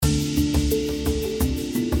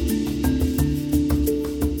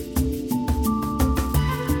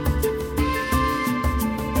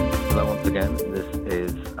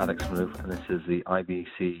Alex Move, and this is the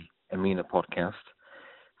IABC EMENA Podcast.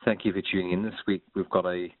 Thank you for tuning in. This week we've got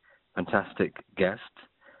a fantastic guest,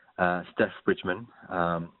 Steph Bridgeman.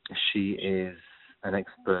 She is an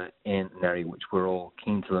expert in an area which we're all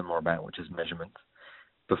keen to learn more about, which is measurement.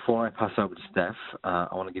 Before I pass over to Steph, I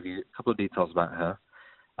want to give you a couple of details about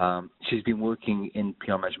her. She's been working in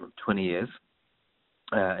PR measurement for 20 years,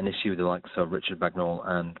 initially with the likes of Richard Bagnall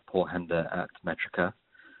and Paul Hender at Metrica,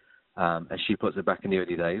 as she puts it back in the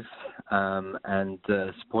early days, and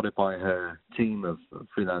supported by her team of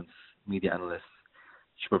freelance media analysts.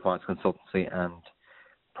 She provides consultancy and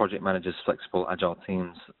project managers flexible, agile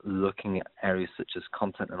teams looking at areas such as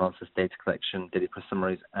content analysis, data collection, data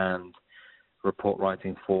summaries, and report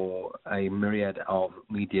writing for a myriad of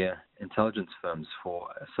media intelligence firms for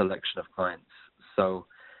a selection of clients. So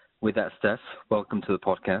with that, Steph, welcome to the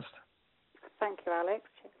podcast. Thank you, Alex.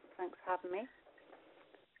 Thanks for having me.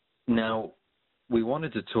 Now, we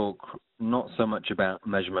wanted to talk not so much about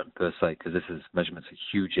measurement per se, because measurement's a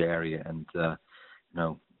huge area, and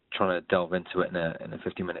trying to delve into it in a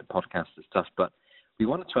 50-minute podcast is tough. But we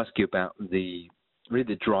wanted to ask you about the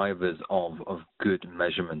drivers of good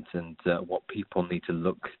measurement and what people need to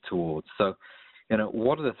look towards. So,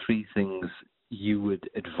 what are the three things you would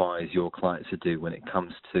advise your clients to do when it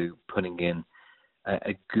comes to putting in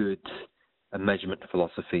a good measurement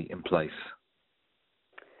philosophy in place?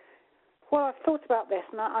 Well, I've thought about this,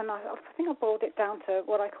 and I think I boiled it down to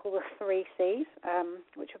what I call the 3 C's,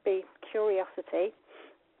 which would be curiosity,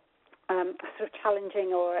 a sort of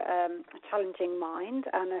challenging or a challenging mind,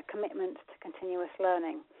 and a commitment to continuous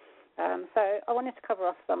learning. So I wanted to cover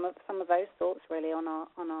off some of those thoughts really on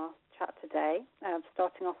our chat today,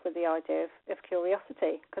 starting off with the idea of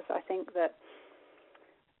curiosity, because I think that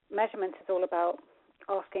measurement is all about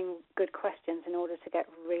asking good questions in order to get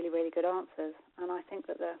really, really good answers. And I think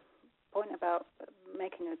that the point about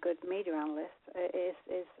making a good media analyst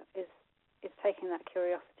is taking that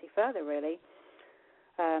curiosity further, really.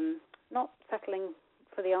 Not settling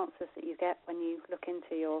for the answers that you get when you look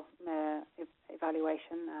into your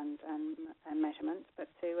evaluation and measurements, but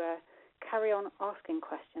to carry on asking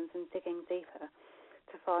questions and digging deeper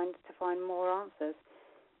to find more answers.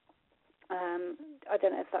 I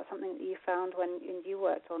don't know if that's something that you found when you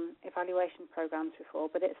worked on evaluation programs before,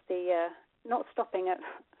 but it's the not stopping at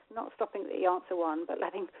the answer one, but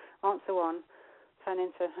letting answer one turn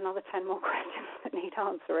into another 10 more questions that need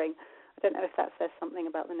answering. I don't know if that says something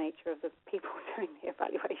about the nature of the people doing the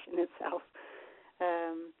evaluation itself,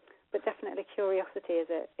 but definitely curiosity is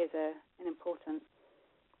an important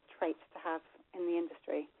trait to have in the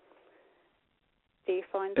industry. Do you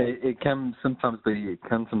find it can sometimes be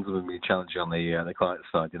challenging on the client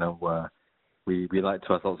side? Where we like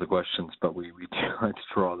to ask lots of questions, but we do like to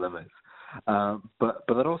draw our limits. But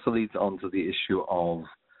that also leads on to the issue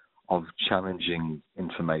of challenging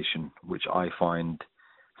information, which I find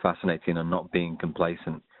fascinating, and not being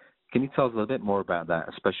complacent. Can you tell us a little bit more about that,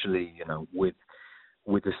 especially with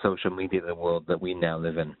the social media world that we now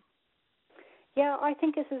live in? Yeah, I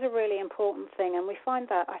think this is a really important thing, and we find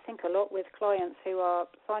that, I think, a lot with clients who are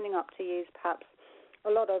signing up to use perhaps a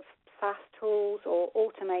lot of SaaS tools or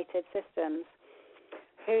automated systems,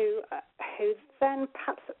 who then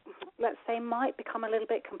perhaps, let's say, might become a little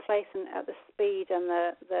bit complacent at the speed and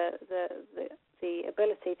the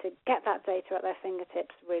ability to get that data at their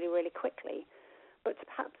fingertips really, really quickly, but to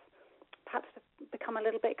perhaps become a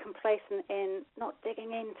little bit complacent in not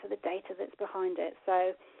digging into the data that's behind it.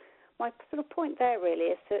 So my sort of point there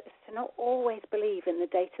really is to not always believe in the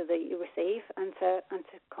data that you receive, and to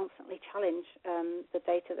constantly challenge the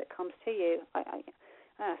data that comes to you.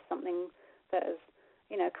 Something that has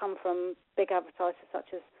come from big advertisers such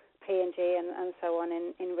as P&G and so on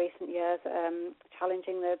in recent years,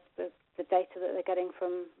 challenging the data that they're getting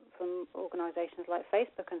from organisations like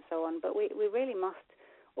Facebook and so on. But we really must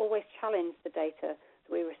always challenge the data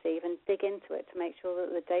that we receive and dig into it to make sure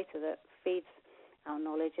that the data that feeds our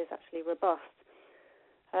knowledge is actually robust.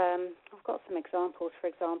 I've got some examples. For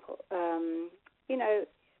example,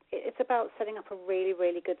 it's about setting up a really,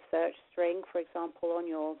 really good search string, for example, on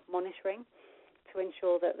your monitoring, to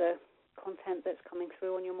ensure that the content that's coming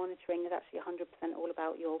through on your monitoring is actually 100% all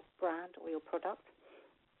about your brand or your product.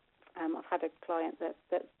 I've had a client that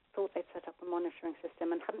thought they'd set up a monitoring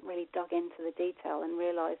system and hadn't really dug into the detail and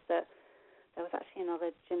realised that there was actually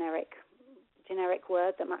another generic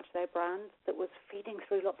word that matched their brand that was feeding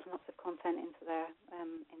through lots and lots of content into their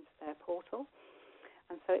portal.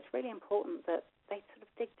 And so it's really important that they sort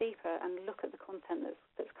of dig deeper and look at the content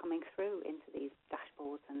that's coming through into these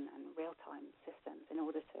dashboards and real-time systems in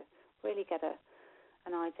order to really get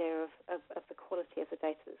an idea of the quality of the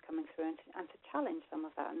data that's coming through, and to challenge some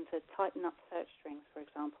of that and tighten up search strings, for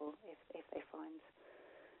example, if they find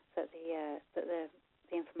that the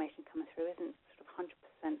information coming through isn't sort of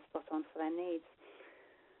 100% spot on for their needs.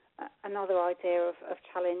 Another idea of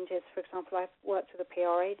challenge is, for example, I've worked with a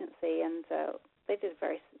PR agency, and they did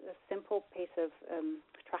a simple piece of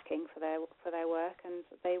tracking for their work, and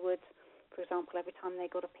they would, for example, every time they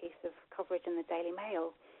got a piece of coverage in the Daily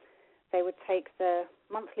Mail, they would take the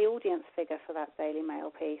monthly audience figure for that Daily Mail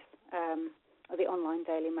piece, or the online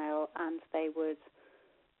Daily Mail, and they would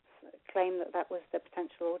claim that was the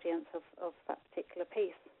potential audience of that particular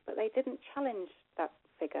piece. But they didn't challenge that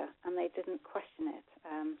figure, and they didn't question it.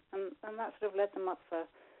 And that sort of led them up for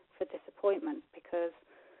disappointment, because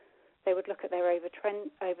they would look at their over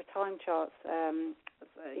time charts,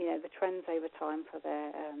 the trends over time for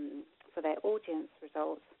their audience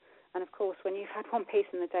results. And of course, when you've had one piece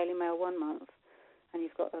in the Daily Mail one month, and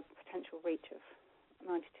you've got a potential reach of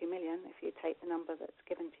 92 million, if you take the number that's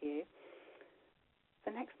given to you,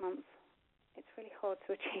 the next month, it's really hard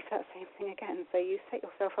to achieve that same thing again. So you set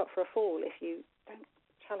yourself up for a fall if you don't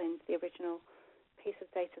challenge the original piece of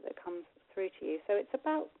data that comes through to you. So it's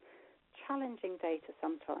about challenging data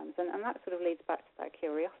sometimes, and that sort of leads back to that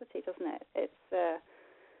curiosity, doesn't it?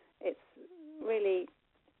 It's really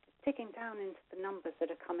digging down into the numbers that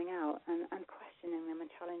are coming out and questioning them and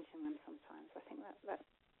challenging them sometimes. I think that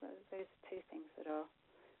those are two things that are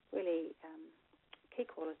really key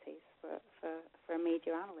qualities for a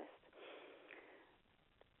media analyst.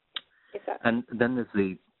 And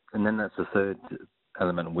then that's the third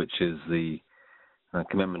element, which is the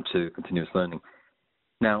commitment to continuous learning.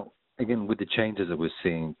 Now, again, with the changes that we're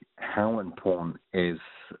seeing, how important is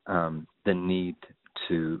the need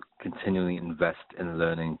to continually invest in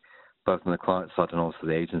learning, both on the client side and also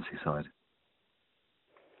the agency side?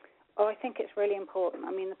 Oh, I think it's really important.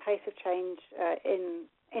 I mean, the pace of change in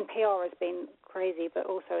PR has been crazy, but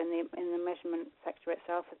also in the measurement sector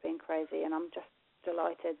itself has been crazy. And I'm just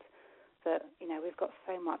delighted that we've got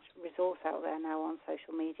so much resource out there now on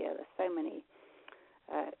social media. There's so many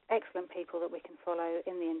excellent people that we can follow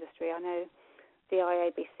in the industry. I know the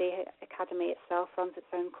IABC Academy itself runs its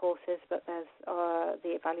own courses, but there's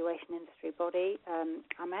the evaluation industry body,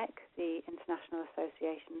 AMEC, the International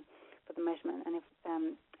Association for the Measurement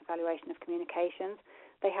and Evaluation of Communications.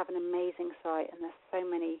 They have an amazing site, and there's so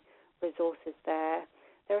many resources there.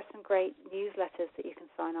 There are some great newsletters that you can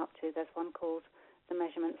sign up to. There's one called The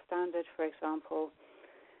Measurement Standard, for example.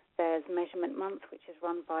 There's Measurement Month, which is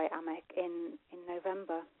run by AMEC in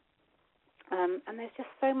November. And there's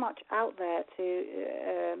just so much out there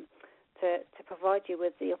to provide you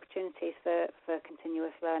with the opportunities for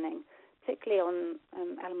continuous learning, particularly on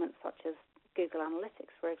elements such as Google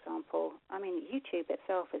Analytics, for example. I mean, YouTube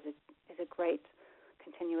itself is a great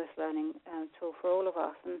continuous learning tool for all of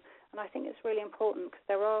us, and I think it's really important because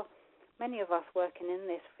there are many of us working in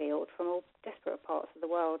this field from all disparate parts of the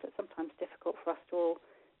world. It's sometimes difficult for us to all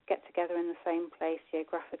get together in the same place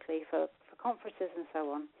geographically for conferences and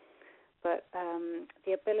so on. But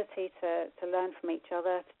the ability to learn from each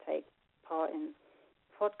other, to take part in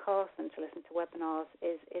podcasts and to listen to webinars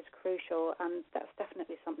is crucial, and that's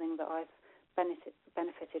definitely something that I've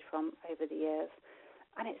benefited from over the years.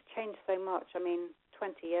 And it's changed so much. I mean,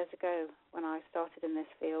 20 years ago when I started in this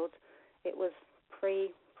field, it was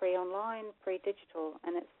pre-online, pre-digital,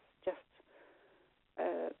 and it's just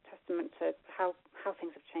a testament to how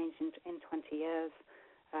things have changed in 20 years.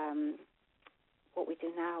 What we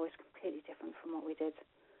do now is completely different from what we did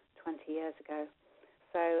 20 years ago.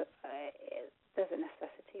 So there's a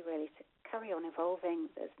necessity really to carry on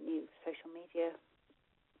evolving. There's new social media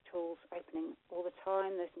tools opening all the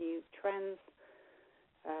time. There's new trends.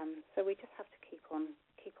 So we just have to keep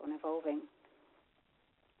on evolving.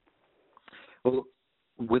 Well,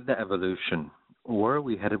 with that evolution, where are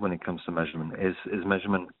we headed when it comes to measurement? Is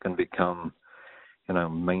measurement going to become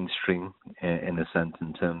mainstream in a sense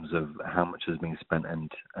in terms of how much is being spent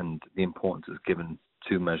and the importance is given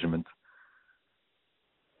to measurement?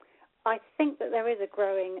 I think that there is a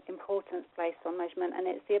growing importance placed on measurement, and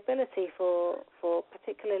it's the ability for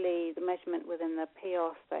particularly the measurement within the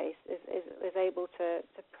PR space is able to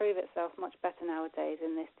prove itself much better nowadays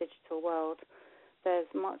in this digital world. There's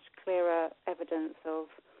much clearer evidence of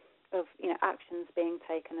actions being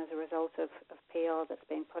taken as a result of PR that's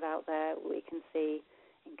being put out there. We can see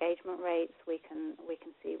engagement rates. We can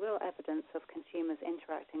see real evidence of consumers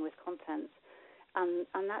interacting with content,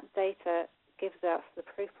 and that data gives us the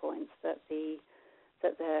proof points that the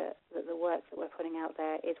work that we're putting out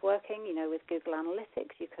there is working. With Google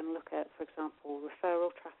Analytics, you can look at, for example,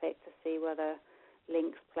 referral traffic to see whether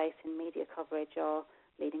links placed in media coverage are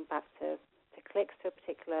leading back to clicks to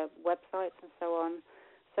particular websites and so on.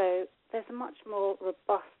 So there's a much more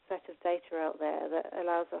robust set of data out there that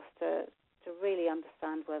allows us to really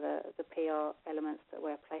understand whether the PR elements that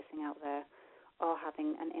we're placing out there are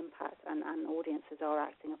having an impact and audiences are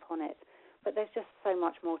acting upon it. But there's just so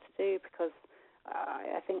much more to do, because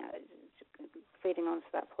I think, feeding on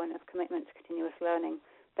to that point of commitment to continuous learning,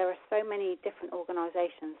 there are so many different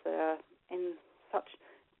organisations that are in such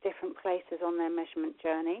different places on their measurement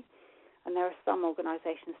journey, and there are some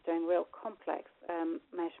organisations doing real complex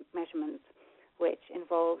measurements, which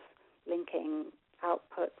involves linking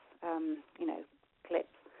outputs,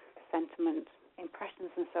 clips, sentiment, impressions,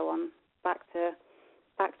 and so on, back to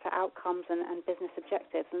outcomes and business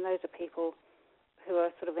objectives. And those are people who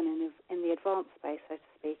are sort of in the advanced space, so to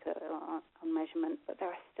speak, on measurement. But there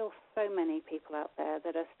are still so many people out there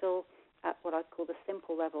that are still at what I call the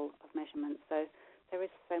simple level of measurement. So there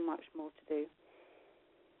is so much more to do.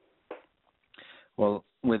 Well,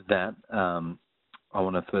 with that, I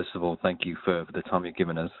want to first of all thank you for the time you've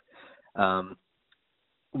given us.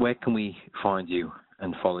 Where can we find you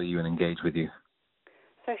and follow you and engage with you?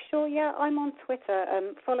 So sure, yeah, I'm on Twitter.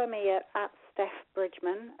 Follow me at Steph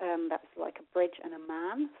Bridgeman. That's like a bridge and a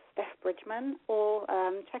man, Steph Bridgeman. Or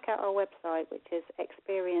check out our website, which is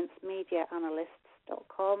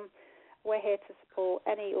experiencemediaanalysts.com. We're here to support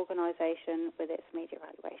any organisation with its media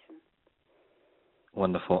evaluation.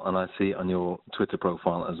 Wonderful. And I see on your Twitter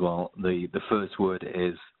profile as well, the first word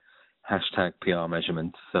is #PR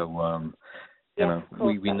measurement. So,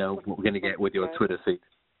 we know what we're going to get with your Twitter feed.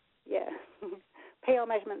 Yeah. PR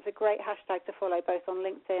measurement's a great hashtag to follow, both on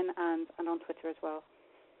LinkedIn and on Twitter as well.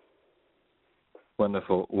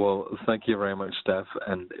 Wonderful. Well, thank you very much, Steph,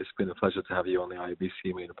 and it's been a pleasure to have you on the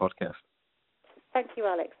IABC EMENA Podcast. Thank you,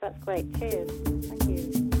 Alex. That's great. Cheers. Thank you.